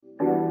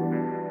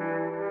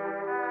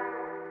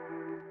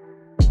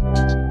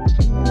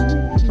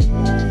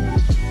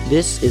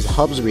This is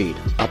Hubs Read,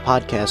 a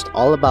podcast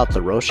all about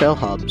the Rochelle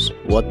Hubs,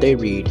 what they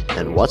read,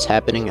 and what's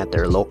happening at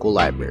their local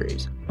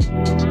libraries.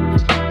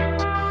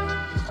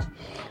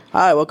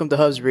 Hi, welcome to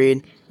Hubs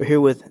Read. We're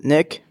here with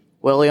Nick,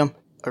 William,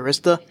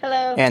 Arista,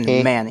 Hello. and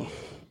Manny.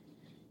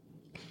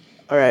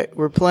 All right,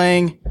 we're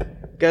playing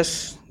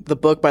Guess the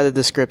Book by the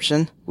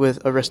Description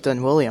with Arista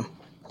and William.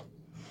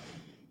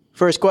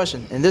 First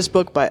question. In this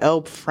book by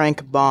L.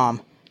 Frank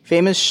Baum,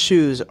 famous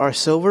shoes are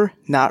silver,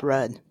 not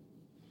red.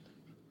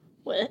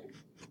 What?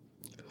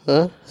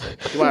 Huh?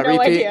 You want to No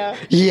repeat? idea.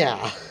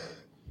 Yeah.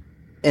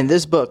 In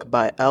this book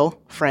by L.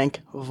 Frank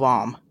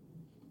Baum,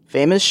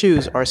 famous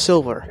shoes are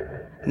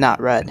silver,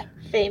 not red.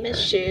 Famous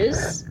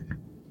shoes?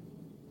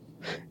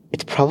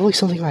 It's probably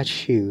something about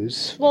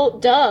shoes. Well,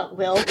 duh,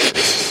 Will.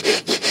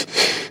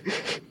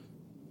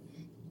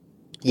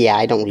 Yeah,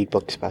 I don't read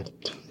books about...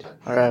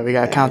 All right, we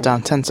got a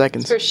countdown. 10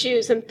 seconds. For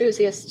shoes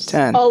enthusiasts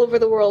 10. all over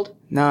the world.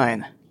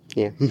 9,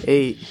 Yeah.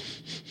 8,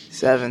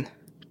 7,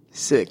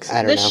 6.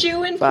 I don't The know.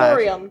 Shoe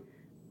Emporium.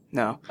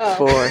 No. Oh.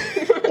 4,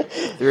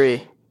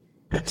 3,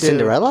 2.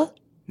 Cinderella?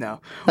 No.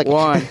 Okay.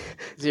 1,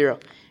 0.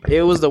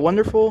 It was the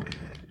Wonderful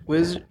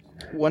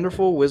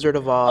Wizard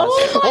of Oz.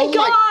 Oh my Oh my-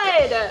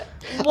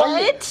 god!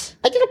 What?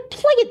 I didn't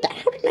play it.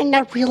 How did I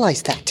not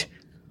realize that?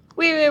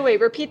 Wait.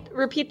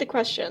 Repeat the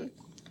question.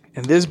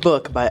 In this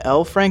book by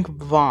L. Frank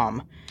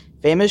Baum,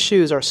 famous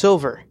shoes are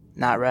silver,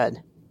 not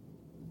red.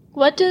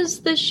 What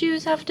does the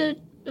shoes have to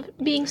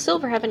being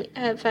silver have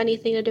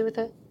anything to do with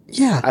it?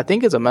 Yeah. I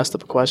think it's a messed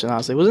up question,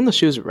 honestly. Wasn't the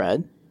shoes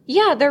red?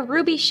 Yeah, they're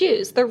ruby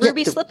shoes. They're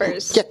ruby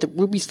slippers. Yeah, the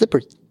ruby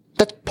slippers.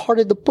 That's part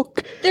of the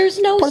book. There's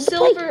no Part of the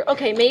silver.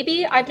 Okay,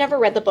 maybe I've never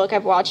read the book.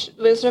 I've watched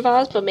Wizard of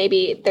Oz, but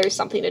maybe there's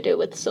something to do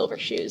with silver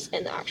shoes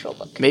in the actual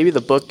book. Maybe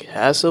the book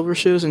has silver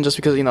shoes, and just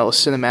because, a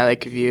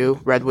cinematic view,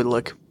 red would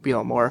look,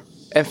 more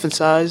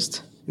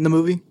emphasized in the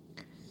movie.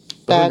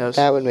 But who knows?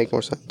 That would make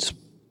more sense.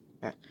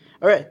 All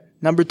right,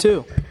 number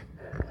 2.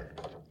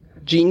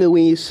 Jean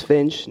Louise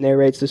Finch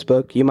narrates this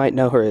book. You might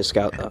know her as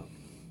Scout, though.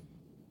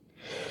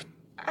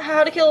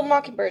 How to Kill a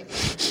Mockingbird.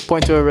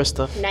 Point to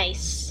Arista.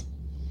 Nice.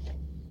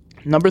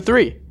 Number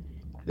 3.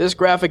 This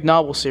graphic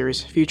novel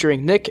series,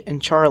 featuring Nick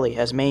and Charlie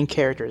as main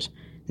characters,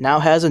 now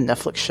has a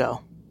Netflix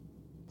show.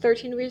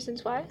 13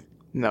 Reasons Why?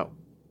 No.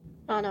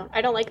 Oh, no.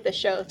 I don't like the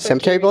show. 13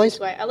 Cemetery Reasons Boys?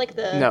 Why. I like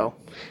the No.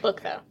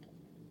 book, though.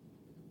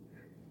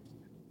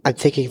 I'm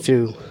thinking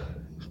through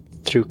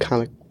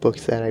comic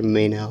books that I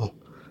may know.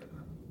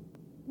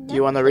 Do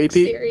you want to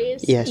repeat?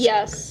 Series? Yes.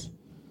 Yes.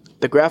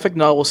 The graphic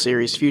novel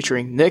series,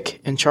 featuring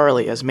Nick and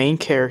Charlie as main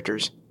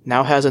characters,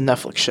 now has a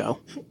Netflix show.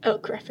 Oh,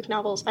 graphic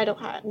novels. I don't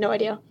have no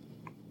idea.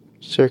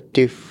 Cirque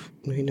du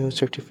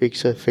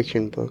Freak's a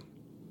fiction book.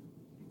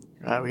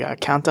 All right, we got a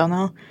countdown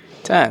now.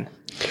 10,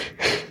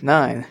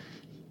 9,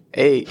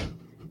 8,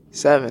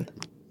 7,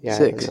 Yeah, I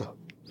 6, don't know.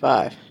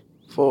 5,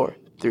 4,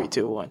 3,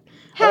 2, 1.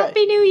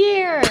 Happy New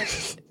Year!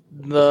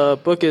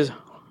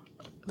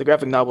 The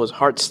graphic novel is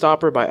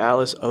Heartstopper by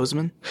Alice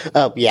Oseman.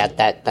 Oh, yeah,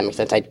 that makes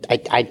sense.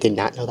 I did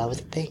not know that was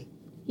a thing.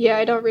 Yeah,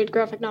 I don't read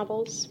graphic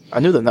novels. I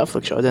knew the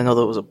Netflix show. I didn't know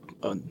there was a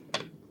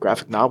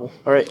graphic novel.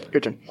 All right,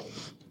 your turn.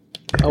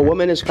 A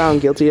woman is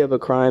found guilty of a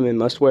crime and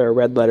must wear a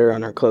red letter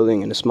on her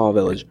clothing in a small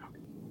village.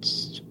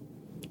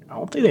 I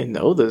don't think they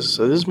know this.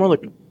 So this is more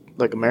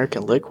like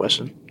American Lit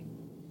question.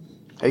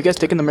 Are you guys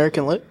taking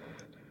American Lit?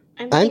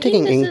 I'm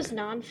taking thinking this is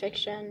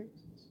nonfiction.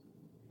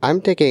 I'm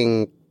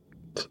taking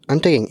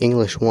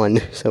English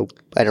 1, so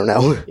I don't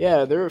know.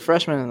 Yeah, they're a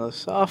freshman and a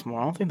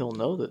sophomore. I don't think they'll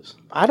know this.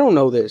 I don't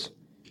know this.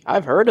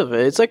 I've heard of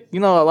it. It's like, a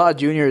lot of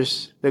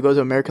juniors that go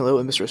to American Lit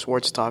with Mr.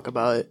 Swartz talk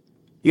about it.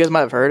 You guys might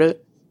have heard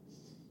it.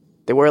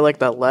 They wear,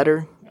 that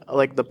letter,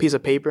 the piece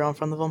of paper on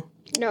front of them.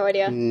 No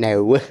idea.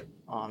 No.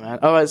 Oh, man.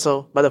 All right,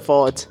 so by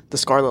default, it's the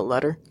Scarlet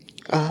Letter.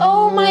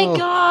 Oh my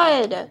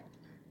god!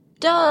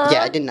 Duh.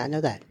 Yeah, I did not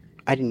know that.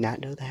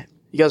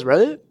 You guys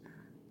read it?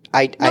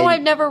 No,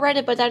 I've never read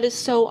it, but that is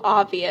so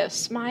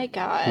obvious. My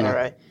god. All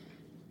right.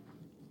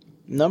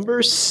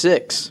 Number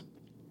 6.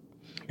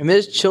 In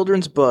this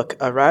children's book,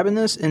 a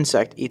ravenous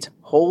insect eats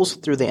holes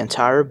through the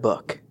entire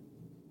book.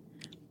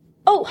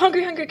 Oh,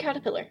 Hungry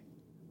Caterpillar.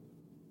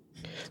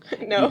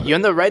 No. You're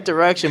in the right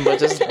direction, but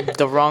just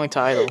the wrong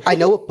title. I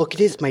know what book it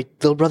is. My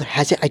little brother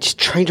has it. I just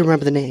trying to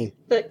remember the name.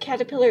 The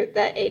caterpillar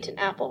that ate an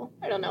apple.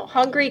 I don't know.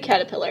 Hungry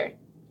caterpillar.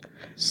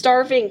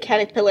 Starving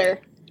caterpillar.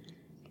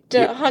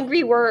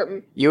 Hungry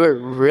worm. You were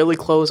really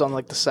close on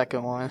the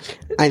second one.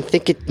 I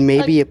think it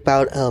may be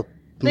about a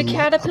The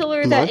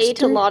caterpillar that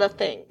ate a monster? lot of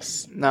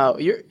things. No,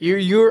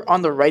 you're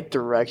on the right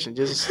direction.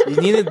 Just you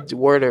need to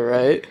word it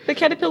right. The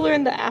caterpillar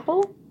in the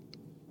apple?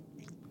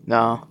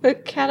 No, The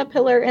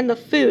caterpillar in the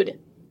food.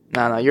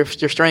 no, you're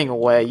straying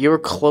away. You were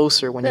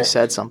closer when you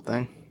said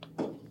something.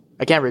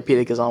 I can't repeat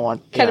it because I don't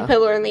want.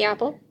 Caterpillar in the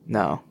apple?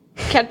 No,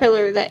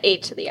 Caterpillar that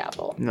ate the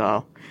apple.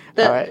 no.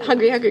 The All right.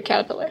 hungry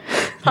caterpillar.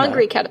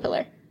 Hungry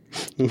caterpillar.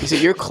 You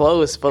see, you're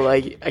close, but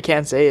like I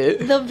can't say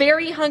it. The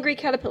Very Hungry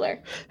Caterpillar.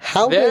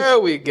 How There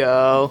we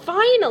go.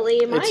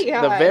 Finally, my It's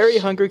gosh. The Very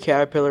Hungry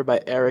Caterpillar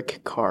by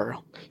Eric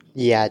Carle.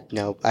 Yeah,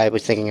 no, I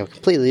was thinking of a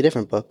completely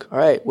different book. All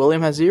right,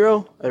 William has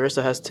 0.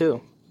 Arista has 2.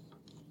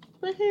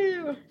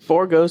 Woohoo.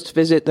 4 ghosts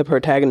visit the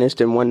protagonist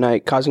in one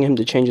night, causing him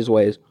to change his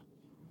ways.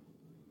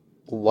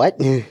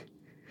 What? You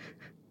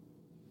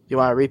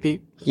want to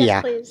repeat? Yes,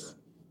 Yeah. please.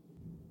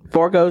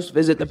 4 ghosts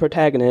visit the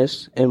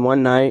protagonist in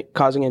one night,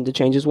 causing him to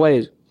change his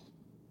ways.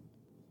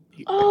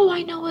 Oh,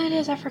 I know what it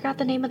is. I forgot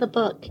the name of the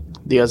book.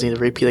 Do you guys need to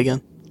repeat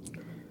again?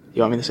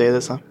 You want me to say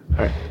this time?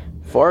 All right.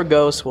 4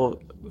 ghosts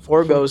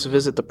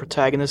visit the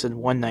protagonist in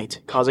one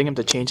night, causing him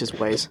to change his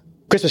ways.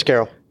 Christmas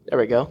Carol. There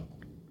we go.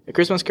 A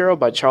Christmas Carol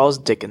by Charles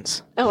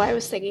Dickens. Oh, I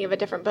was thinking of a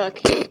different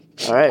book.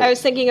 All right. I was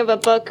thinking of a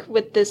book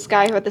with this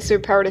guy who had the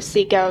superpower to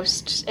see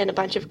ghosts, and a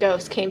bunch of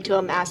ghosts came to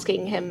him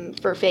asking him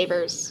for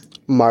favors.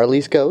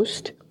 Marley's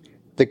Ghost.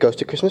 The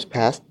Ghost of Christmas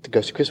Past. The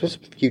Ghost of Christmas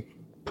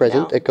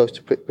Present. No. A Ghost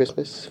of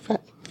Christmas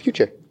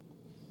Future.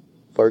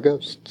 4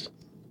 ghosts.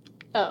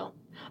 Oh.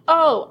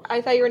 Oh,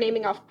 I thought you were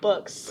naming off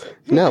books.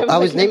 No, I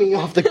was like, naming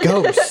off the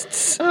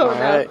ghosts. Oh, All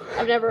no. right.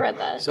 I've never read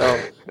that. So,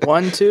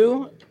 1,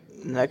 2.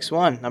 Next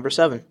one, number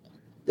 7.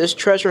 This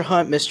treasure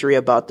hunt mystery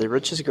about the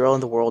richest girl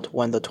in the world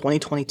won the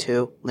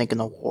 2022 Lincoln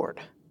Award.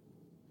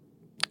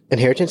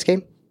 Inheritance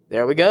Game?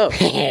 There we go.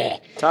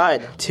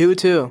 Tied.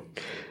 2-2.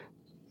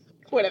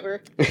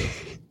 Whatever.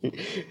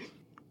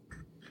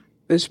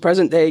 This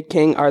present-day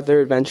King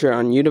Arthur adventure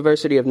on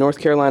University of North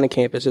Carolina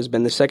campus has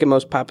been the second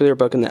most popular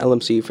book in the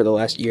LMC for the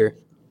last year.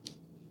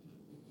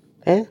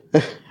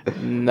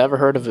 Never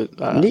heard of it.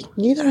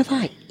 Neither have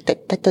I.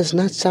 That does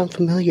not sound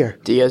familiar.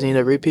 Do you guys need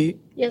a repeat?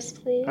 Yes,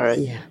 please. All right.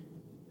 Yeah.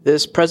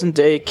 This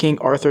present-day King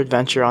Arthur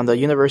adventure on the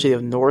University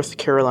of North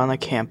Carolina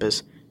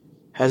campus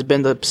has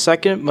been the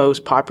second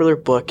most popular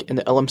book in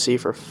the LMC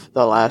for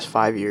the last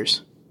 5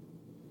 years.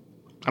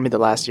 I mean, the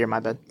last year, my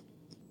bad.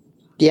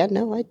 Yeah,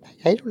 no, I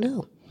don't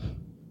know.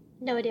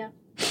 No idea.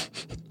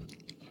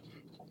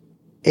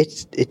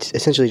 It's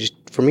essentially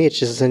just, for me, it's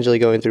just essentially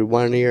going through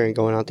one ear and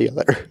going out the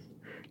other.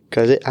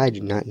 Because I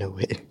do not know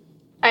it.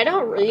 I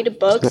don't read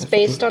books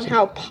based on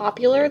how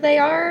popular they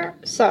are,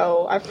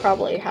 so I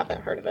probably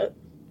haven't heard of it.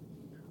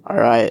 All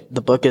right.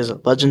 The book is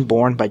Legend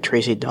Born by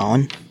Tracy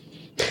Dawn.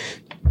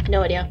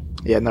 No idea.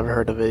 Yeah, never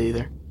heard of it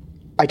either.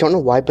 I don't know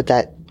why, but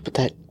that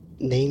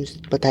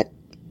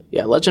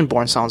Yeah, Legend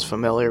Born sounds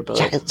familiar, but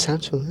yeah, it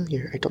sounds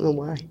familiar. I don't know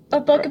why. A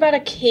book about a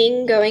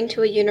king going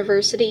to a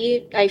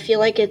university. I feel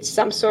like it's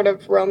some sort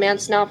of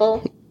romance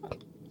novel.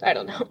 I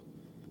don't know.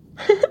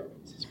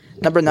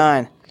 Number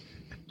 9.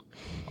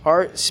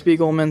 Art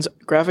Spiegelman's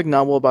graphic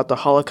novel about the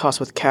Holocaust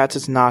with cats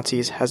as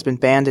Nazis has been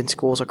banned in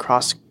schools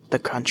across the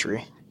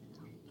country.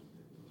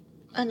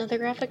 Another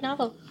graphic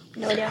novel.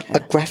 No idea. A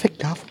graphic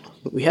novel?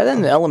 We had it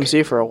in the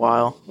LMC for a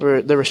while.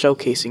 They were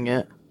showcasing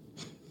it.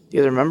 Do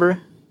you guys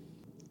remember?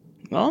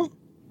 No?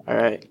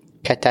 Alright.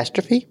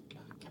 Catastrophe?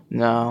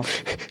 No.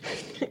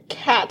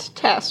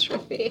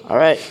 Catastrophe.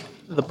 Alright.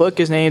 The book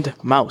is named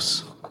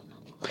Mouse.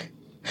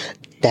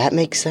 That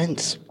makes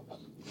sense.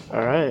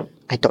 Alright.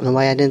 I don't know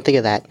why I didn't think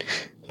of that,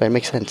 but it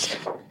makes sense.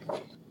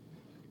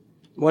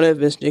 One of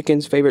Miss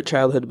Dickens' favorite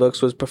childhood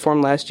books was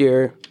performed last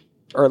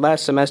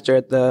semester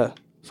at the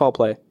fall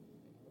play.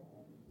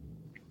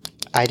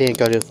 I didn't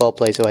go to the fall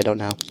play, so I don't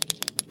know.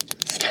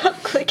 Stop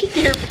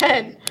clicking your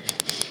pen.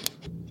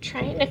 I'm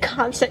trying to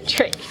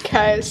concentrate,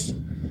 guys.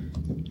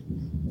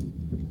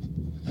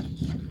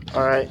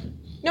 Alright.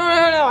 No.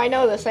 I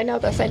know this. I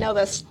didn't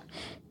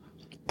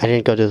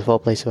go to the fall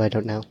play, so I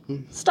don't know.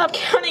 Stop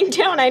counting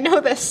down. I know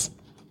this.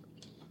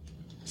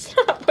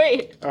 Stop.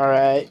 Wait.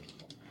 Alright.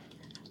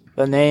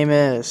 The name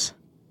is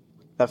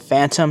The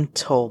Phantom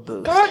Toll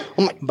Booth God.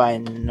 by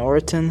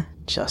Norton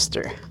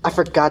Juster. I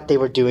forgot they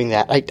were doing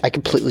that. I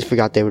completely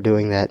forgot they were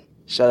doing that.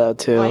 Shout out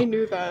to I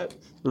knew that.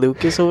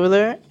 Lucas over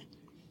there.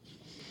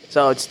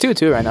 So it's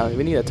 2-2 right now.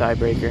 We need a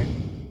tiebreaker.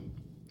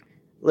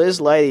 Liz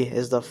Lighty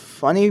is the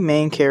funny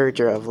main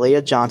character of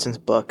Leah Johnson's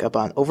book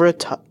about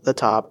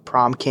over-the-top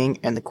prom king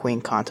and the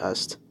queen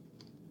contest.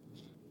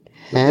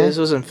 Huh? This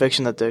was in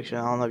Fiction Addiction.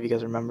 I don't know if you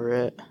guys remember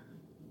it.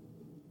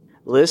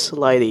 Liz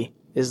Lighty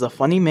is the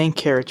funny main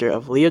character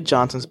of Leah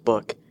Johnson's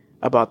book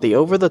about the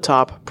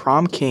over-the-top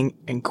prom king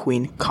and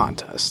queen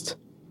contest.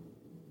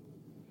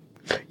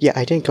 Yeah,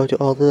 I didn't go to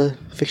all the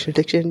Fiction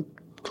Addiction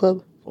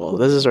Club. Well,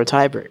 this is our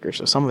tiebreaker,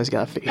 so somebody's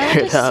got to figure I went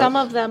it to out. some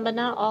of them, but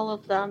not all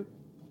of them.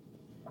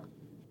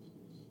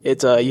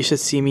 It's You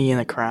Should See Me in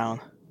a Crown.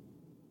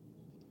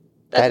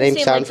 That Doesn't name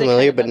seem sounds like the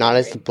familiar, kind but of not book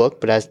as I the read.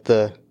 book, but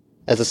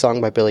as a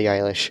song by Billie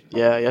Eilish.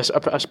 Yeah, yes, I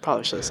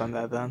probably should have done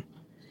that then.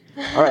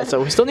 All right,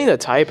 so we still need a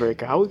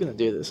tiebreaker. How are we going to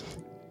do this?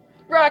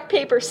 Rock,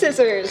 paper,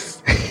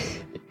 scissors.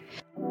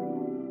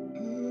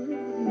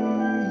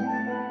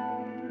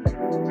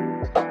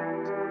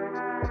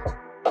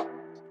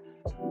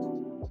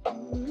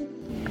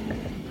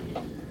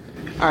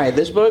 Alright,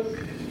 this book,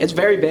 it's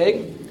very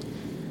big.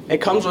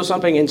 It comes with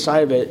something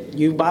inside of it.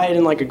 You buy it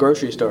in like a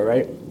grocery store,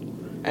 right?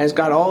 And it's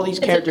got all these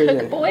It's a characters in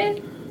cook it.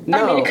 boy.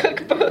 No. a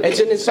cookbook. It's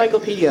an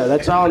encyclopedia.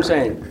 That's all I'm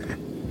saying.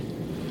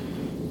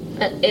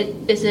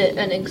 Is it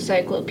an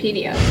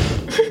encyclopedia?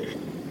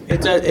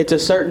 It's a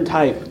certain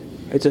type.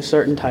 It's a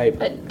certain type.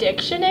 A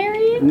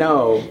dictionary?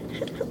 No.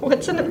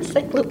 What's an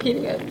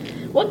encyclopedia?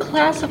 What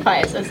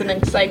classifies as an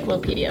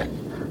encyclopedia?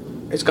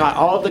 It's got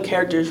all of the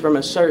characters from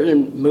a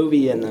certain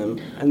movie in them,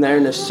 and they're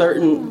in a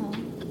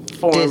certain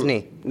form.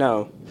 Disney.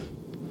 No.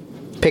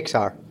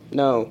 Pixar.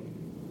 No.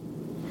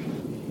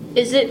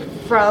 Is it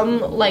from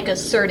like a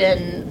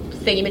certain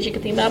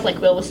thingamajig theme up, like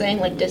Will was saying,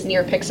 like Disney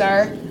or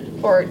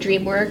Pixar or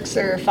DreamWorks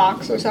or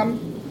Fox or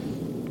something?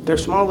 They're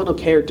small little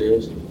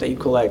characters that you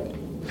collect.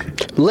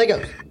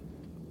 Legos.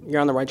 You're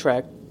on the right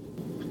track.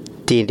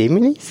 D&D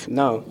minis?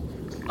 No.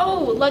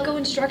 Oh, Lego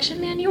instruction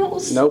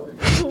manuals? Nope.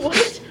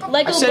 What?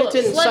 Lego I said books.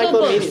 it's an Lego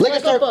books.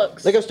 encyclopedia. Lego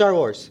books. Lego Star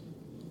Wars.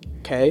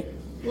 Okay.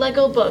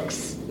 Lego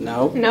books.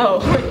 No. No.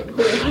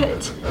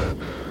 What?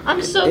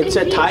 I'm so It's confused.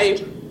 a type.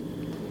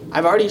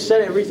 I've already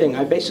said everything.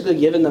 I've basically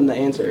given them the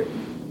answer.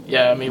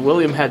 Yeah, I mean,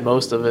 William had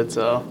most of it,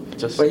 so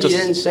But he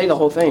didn't say the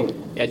whole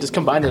thing. Yeah, just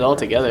combine it all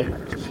together.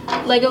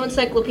 Lego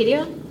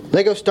encyclopedia?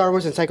 Lego Star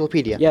Wars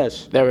Encyclopedia.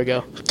 Yes. There we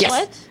go. Yes.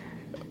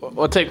 What?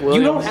 We'll take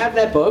William. You don't have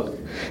that book?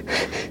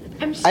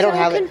 I'm so I don't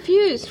have it.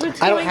 confused.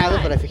 What's I don't going have it,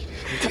 on? but I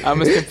think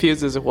I'm as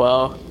confused as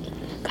well.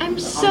 I'm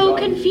so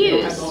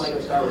confused.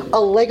 a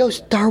Lego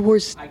Star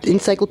Wars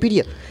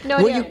Encyclopedia. No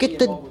where idea. you get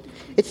the.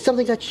 It's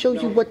something that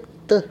shows you what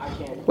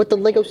the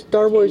Lego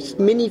Star Wars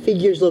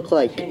minifigures look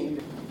like.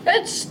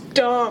 That's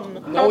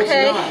dumb. No,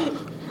 okay. it's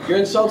not. You're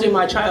insulting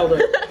my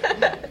childhood.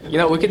 You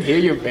know, we can hear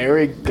you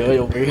very good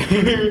over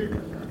here.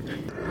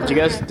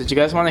 Did you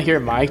guys want to hear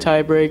my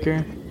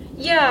tiebreaker?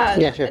 Yeah.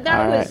 Yeah, sure.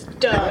 That All was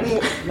dumb.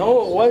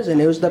 No, it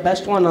wasn't. It was the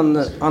best one on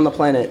the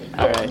planet.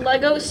 All right.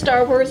 Lego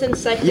Star Wars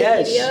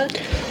Encyclopedia.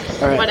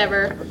 Yes. All right.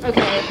 Whatever.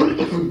 Okay.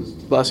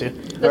 Bless you.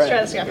 Let's All try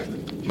right. this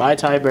again. My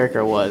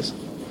tiebreaker was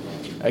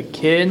a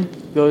kid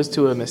goes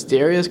to a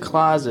mysterious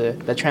closet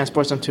that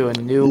transports him to a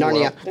new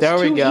Narnia. world. There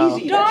we too go.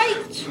 easy.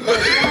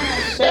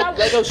 Said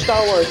Lego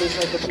Star Wars is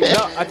like the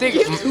No, I think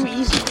too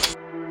easy.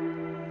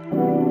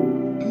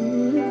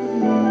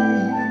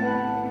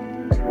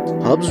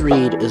 Hubs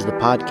Read is the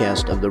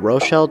podcast of the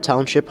Rochelle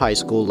Township High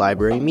School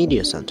Library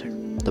Media Center.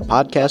 The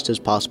podcast is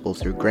possible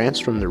through grants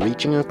from the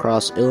Reaching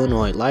Across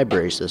Illinois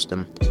Library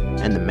System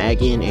and the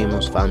Maggie and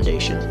Amos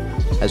Foundation,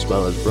 as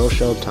well as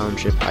Rochelle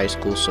Township High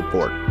School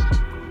support.